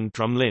 10,000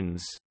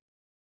 drumlins.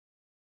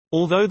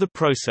 Although the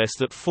process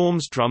that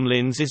forms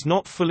drumlins is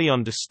not fully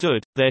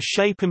understood, their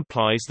shape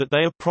implies that they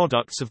are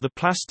products of the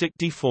plastic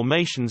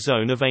deformation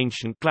zone of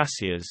ancient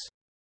glaciers.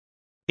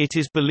 It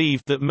is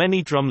believed that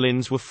many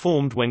drumlins were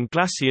formed when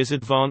glaciers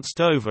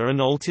advanced over and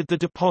altered the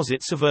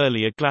deposits of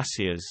earlier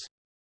glaciers.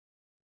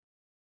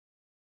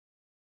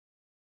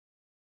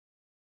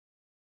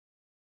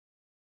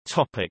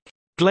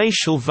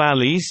 Glacial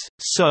valleys,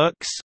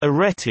 cirques,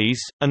 arêtes,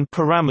 and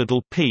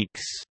pyramidal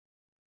peaks.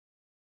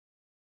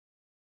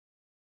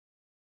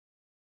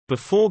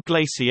 Before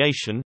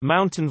glaciation,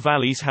 mountain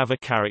valleys have a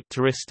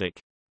characteristic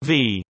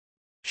V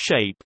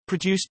shape,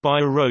 produced by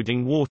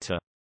eroding water.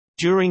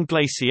 During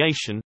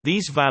glaciation,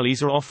 these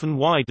valleys are often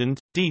widened,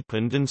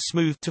 deepened and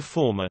smoothed to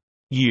form a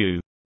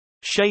U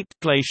shaped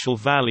glacial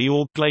valley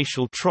or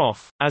glacial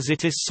trough, as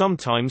it is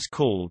sometimes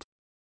called.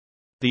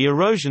 The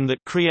erosion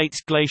that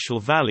creates glacial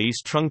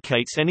valleys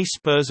truncates any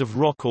spurs of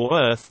rock or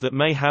earth that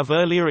may have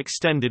earlier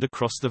extended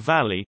across the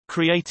valley,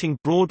 creating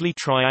broadly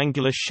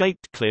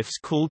triangular-shaped cliffs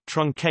called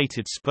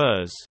truncated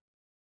spurs.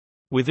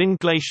 Within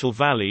glacial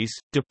valleys,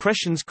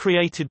 depressions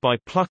created by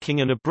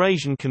plucking and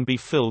abrasion can be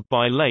filled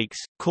by lakes,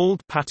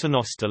 called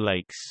paternoster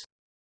lakes.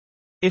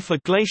 If a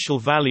glacial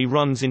valley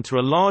runs into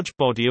a large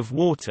body of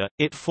water,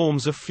 it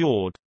forms a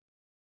fjord.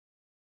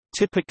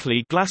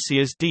 Typically,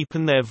 glaciers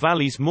deepen their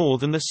valleys more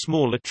than the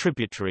smaller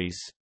tributaries.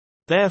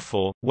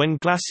 Therefore, when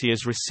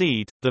glaciers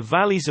recede, the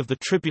valleys of the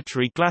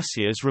tributary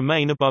glaciers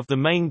remain above the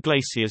main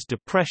glacier's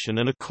depression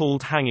and are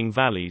called hanging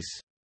valleys.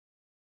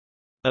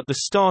 At the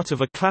start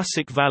of a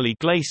classic valley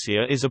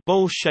glacier is a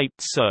bowl-shaped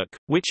cirque,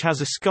 which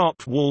has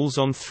escarped walls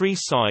on three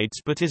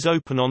sides but is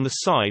open on the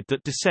side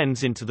that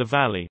descends into the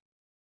valley.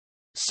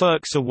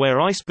 Cirques are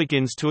where ice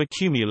begins to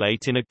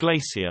accumulate in a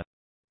glacier.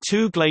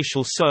 Two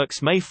glacial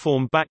cirques may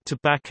form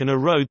back-to-back and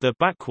erode their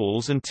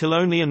backwalls until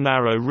only a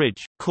narrow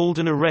ridge, called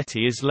an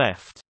arête, is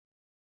left.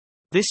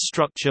 This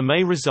structure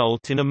may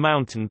result in a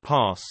mountain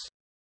pass.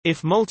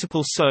 If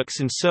multiple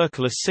cirques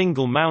encircle a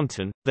single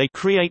mountain, they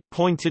create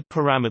pointed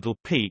pyramidal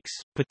peaks.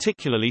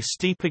 Particularly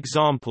steep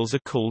examples are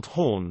called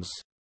horns.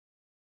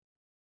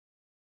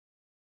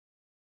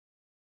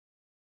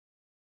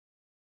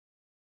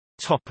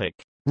 Topic: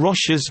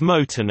 Roches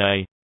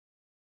moutonnées.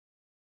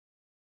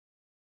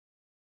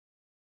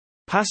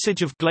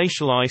 Passage of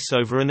glacial ice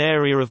over an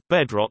area of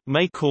bedrock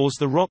may cause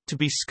the rock to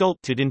be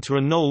sculpted into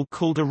a knoll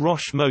called a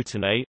roche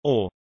moutonnées,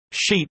 or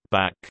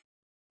sheepback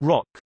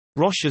rock.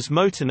 Roches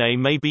moutonnées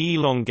may be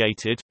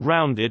elongated,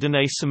 rounded and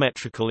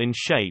asymmetrical in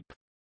shape.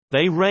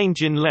 They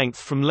range in length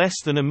from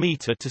less than a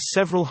meter to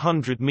several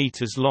hundred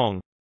meters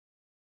long.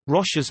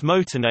 Roches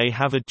moutonnées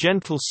have a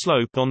gentle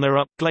slope on their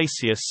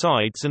up-glacier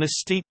sides and a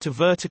steep to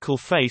vertical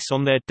face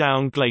on their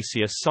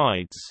down-glacier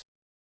sides.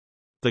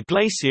 The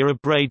glacier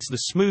abrades the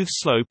smooth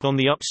slope on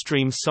the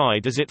upstream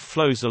side as it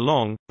flows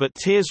along, but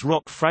tears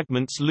rock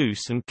fragments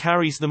loose and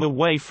carries them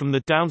away from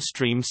the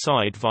downstream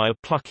side via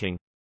plucking.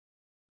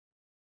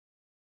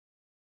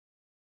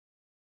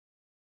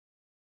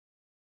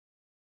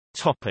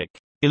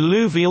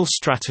 Alluvial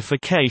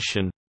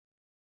stratification.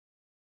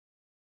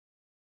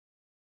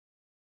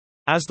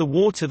 As the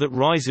water that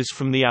rises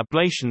from the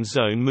ablation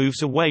zone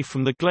moves away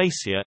from the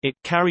glacier, it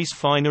carries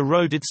fine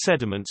eroded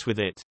sediments with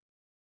it.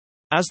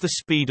 As the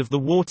speed of the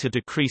water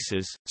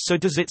decreases, so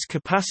does its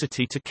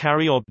capacity to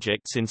carry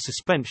objects in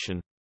suspension.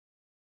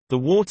 The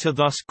water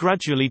thus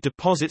gradually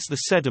deposits the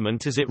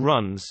sediment as it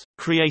runs,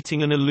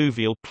 creating an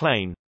alluvial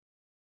plain.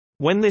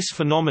 When this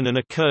phenomenon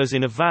occurs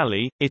in a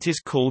valley, it is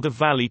called a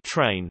valley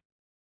train.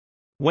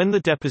 When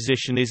the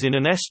deposition is in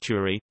an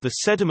estuary, the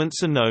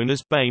sediments are known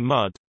as bay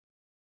mud.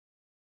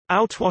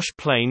 Outwash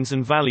plains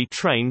and valley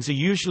trains are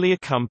usually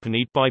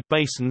accompanied by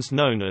basins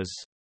known as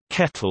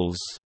kettles.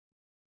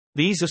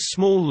 These are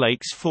small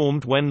lakes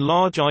formed when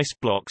large ice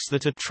blocks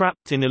that are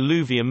trapped in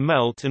alluvium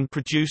melt and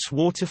produce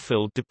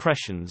water-filled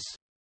depressions.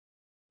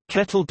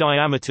 Kettle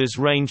diameters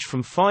range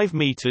from 5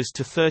 meters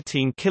to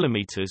 13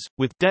 kilometers,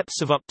 with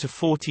depths of up to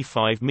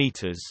 45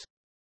 meters.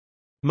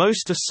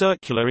 Most are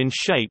circular in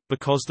shape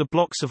because the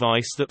blocks of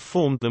ice that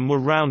formed them were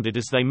rounded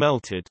as they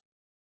melted.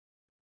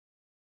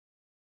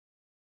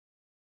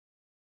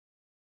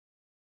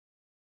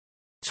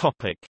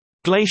 Topic: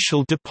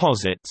 Glacial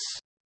deposits.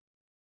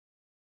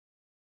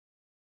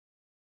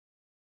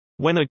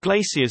 When a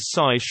glacier's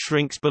size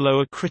shrinks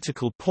below a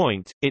critical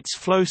point, its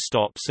flow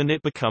stops and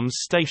it becomes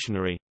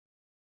stationary.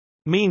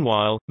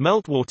 Meanwhile,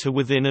 meltwater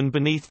within and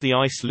beneath the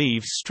ice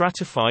leaves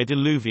stratified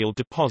alluvial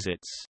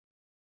deposits.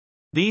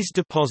 These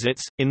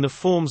deposits, in the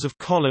forms of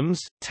columns,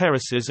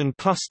 terraces and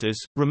clusters,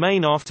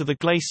 remain after the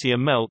glacier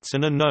melts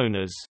and are known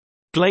as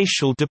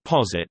glacial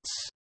deposits.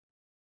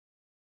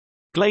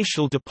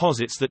 Glacial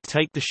deposits that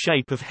take the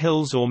shape of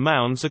hills or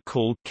mounds are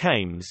called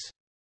kames.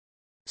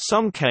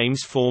 Some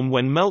kames form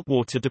when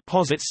meltwater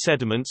deposits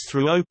sediments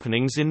through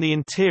openings in the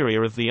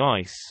interior of the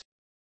ice.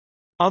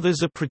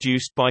 Others are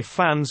produced by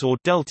fans or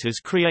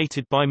deltas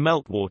created by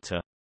meltwater.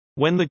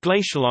 When the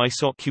glacial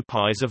ice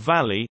occupies a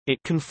valley,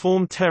 it can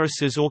form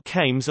terraces or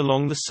kames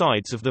along the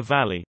sides of the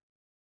valley.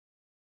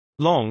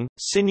 Long,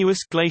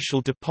 sinuous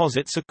glacial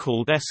deposits are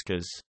called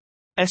eskers.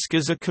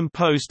 Eskers are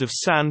composed of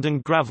sand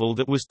and gravel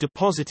that was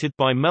deposited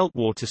by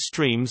meltwater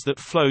streams that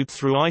flowed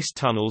through ice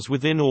tunnels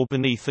within or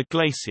beneath a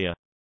glacier.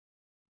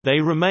 They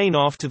remain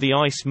after the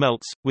ice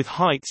melts, with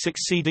heights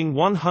exceeding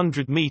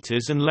 100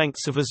 meters and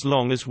lengths of as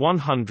long as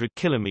 100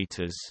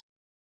 kilometers.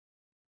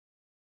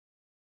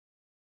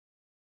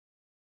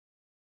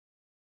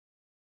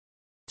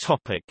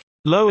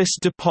 Loess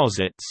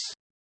deposits.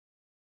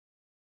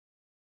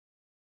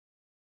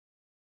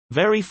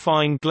 Very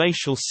fine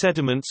glacial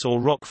sediments or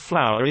rock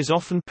flour is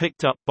often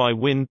picked up by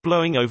wind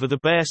blowing over the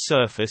bare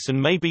surface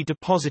and may be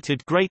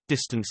deposited great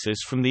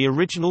distances from the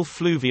original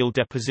fluvial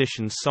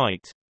deposition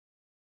site.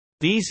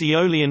 These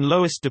Aeolian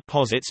Loess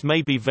deposits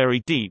may be very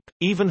deep,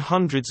 even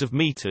hundreds of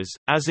meters,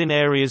 as in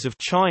areas of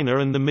China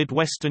and the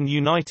Midwestern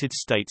United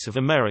States of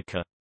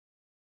America.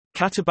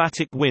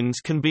 Katabatic winds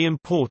can be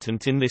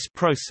important in this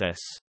process.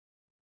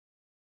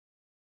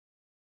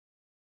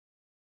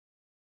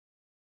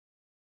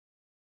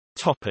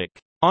 Topic: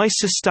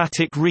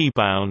 Isostatic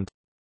rebound.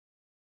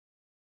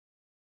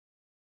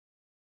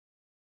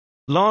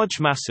 Large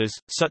masses,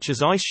 such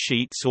as ice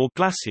sheets or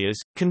glaciers,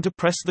 can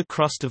depress the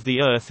crust of the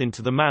Earth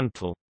into the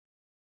mantle.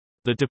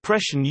 The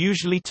depression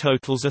usually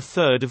totals a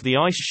third of the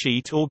ice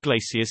sheet or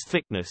glacier's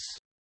thickness.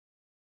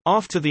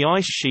 After the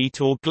ice sheet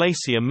or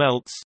glacier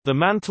melts, the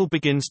mantle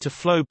begins to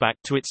flow back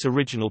to its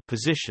original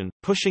position,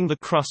 pushing the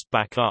crust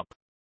back up.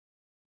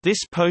 This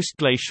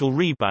post-glacial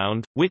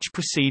rebound, which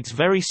proceeds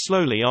very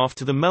slowly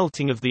after the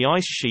melting of the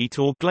ice sheet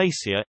or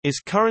glacier,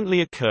 is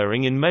currently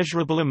occurring in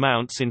measurable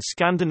amounts in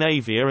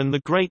Scandinavia and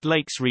the Great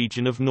Lakes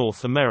region of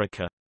North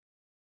America.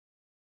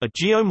 A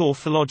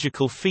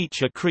geomorphological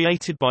feature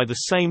created by the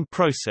same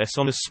process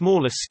on a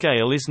smaller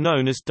scale is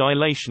known as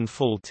dilation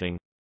faulting.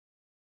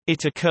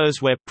 It occurs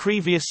where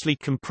previously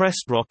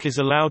compressed rock is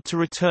allowed to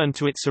return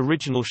to its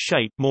original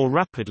shape more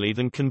rapidly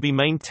than can be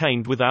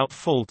maintained without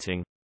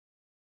faulting.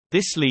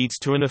 This leads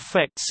to an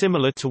effect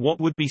similar to what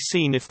would be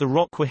seen if the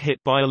rock were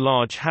hit by a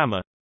large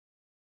hammer.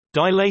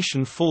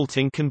 Dilation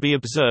faulting can be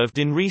observed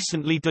in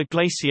recently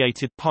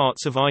deglaciated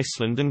parts of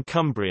Iceland and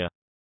Cumbria.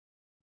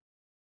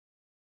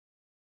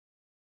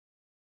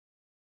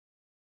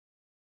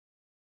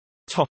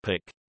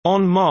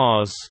 On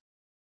Mars.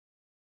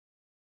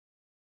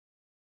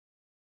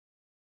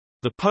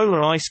 The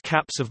polar ice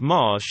caps of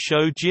Mars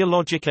show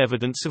geologic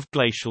evidence of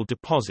glacial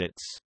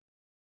deposits.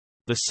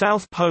 The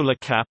South Polar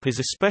Cap is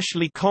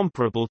especially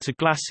comparable to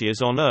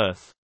glaciers on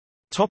Earth.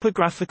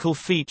 Topographical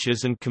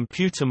features and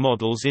computer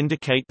models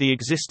indicate the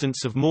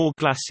existence of more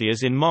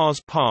glaciers in Mars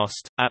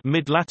past. At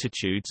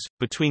mid-latitudes,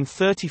 between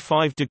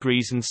 35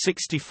 degrees and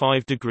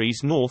 65 degrees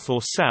north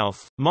or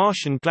south,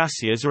 Martian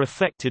glaciers are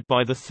affected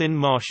by the thin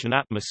Martian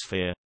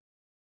atmosphere.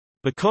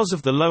 Because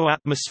of the low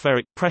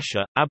atmospheric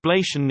pressure,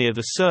 ablation near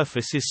the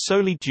surface is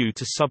solely due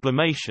to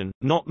sublimation,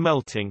 not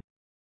melting.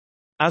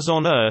 As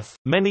on Earth,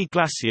 many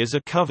glaciers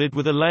are covered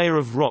with a layer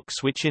of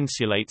rocks which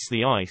insulates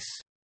the ice.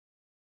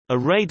 A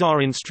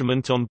radar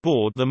instrument on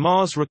board the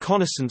Mars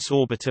Reconnaissance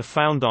Orbiter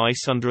found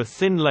ice under a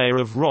thin layer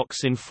of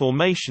rocks in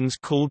formations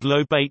called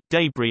lobate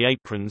debris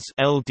aprons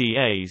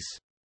 (LDAs).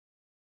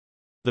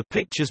 The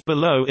pictures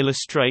below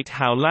illustrate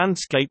how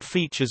landscape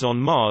features on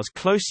Mars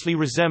closely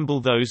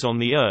resemble those on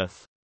the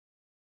Earth.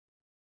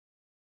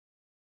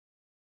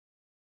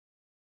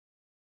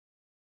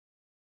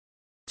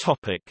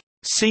 Topic: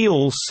 See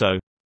also: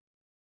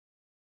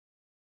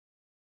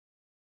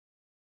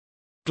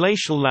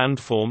 Glacial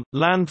landform –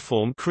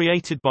 landform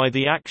created by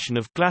the action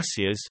of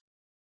glaciers.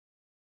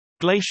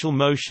 Glacial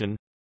motion.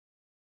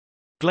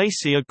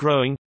 Glacier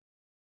growing.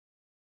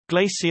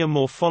 Glacier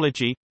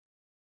morphology.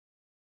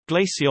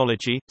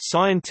 Glaciology –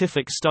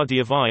 scientific study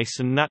of ice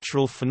and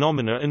natural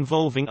phenomena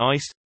involving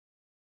ice.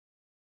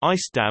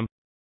 Ice dam.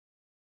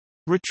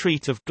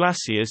 Retreat of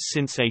glaciers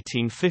since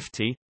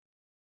 1850.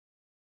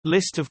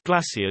 List of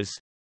glaciers.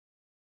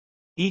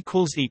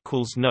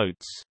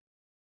 Notes